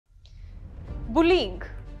Bullying.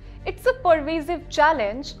 It's a pervasive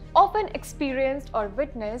challenge often experienced or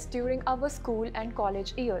witnessed during our school and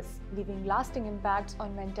college years, leaving lasting impacts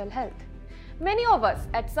on mental health. Many of us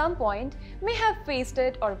at some point may have faced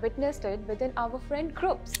it or witnessed it within our friend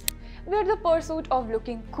groups, where the pursuit of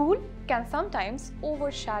looking cool can sometimes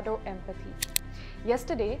overshadow empathy.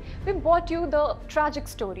 Yesterday, we brought you the tragic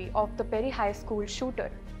story of the Perry High School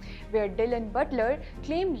shooter, where Dylan Butler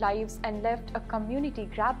claimed lives and left a community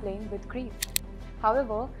grappling with grief.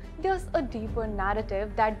 However, there's a deeper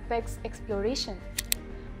narrative that begs exploration.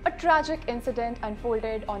 A tragic incident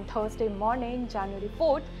unfolded on Thursday morning, January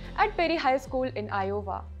 4th, at Perry High School in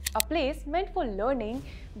Iowa. A place meant for learning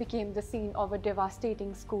became the scene of a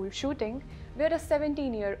devastating school shooting where a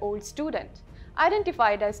 17-year-old student,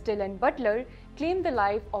 identified as Dylan Butler, claimed the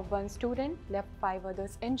life of one student, left 5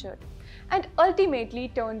 others injured, and ultimately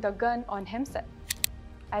turned the gun on himself.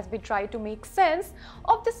 As we try to make sense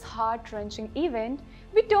of this heart-wrenching event,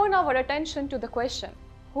 we turn our attention to the question,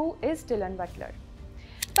 who is Dylan Butler?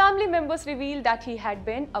 Family members revealed that he had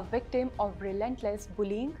been a victim of relentless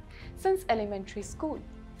bullying since elementary school.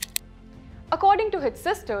 According to his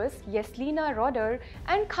sisters, Yeslina Roder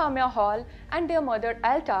and Kamya Hall, and their mother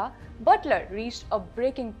Alta, Butler reached a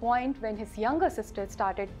breaking point when his younger sister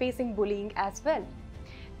started facing bullying as well.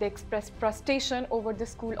 They expressed frustration over the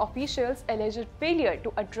school officials' alleged failure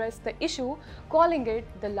to address the issue, calling it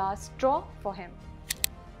the last straw for him.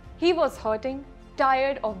 He was hurting,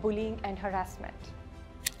 tired of bullying and harassment.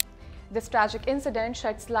 This tragic incident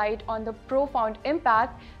sheds light on the profound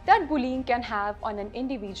impact that bullying can have on an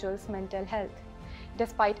individual's mental health.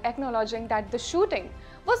 Despite acknowledging that the shooting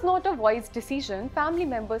was not a voiced decision, family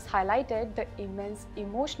members highlighted the immense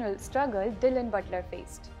emotional struggle Dylan Butler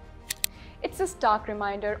faced. It's a stark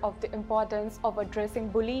reminder of the importance of addressing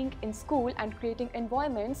bullying in school and creating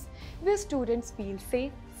environments where students feel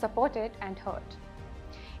safe, supported, and heard.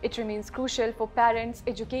 It remains crucial for parents,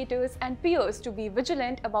 educators, and peers to be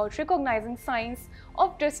vigilant about recognizing signs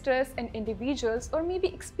of distress in individuals or maybe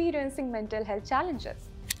experiencing mental health challenges.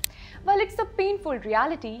 While it's a painful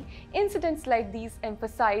reality, incidents like these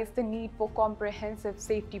emphasize the need for comprehensive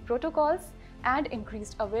safety protocols and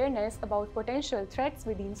increased awareness about potential threats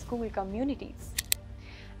within school communities.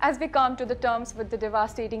 As we come to the terms with the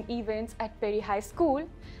devastating events at Perry High School,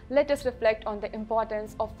 let us reflect on the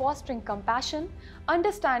importance of fostering compassion,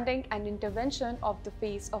 understanding, and intervention of the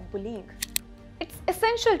face of bullying. It's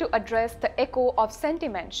essential to address the echo of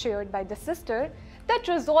sentiment shared by the sister that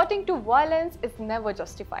resorting to violence is never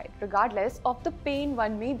justified, regardless of the pain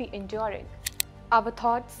one may be enduring. Our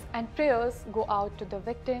thoughts and prayers go out to the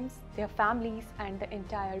victims, their families, and the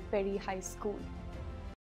entire Perry High School.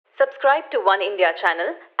 Subscribe to Oneindia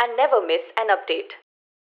channel and never miss an update.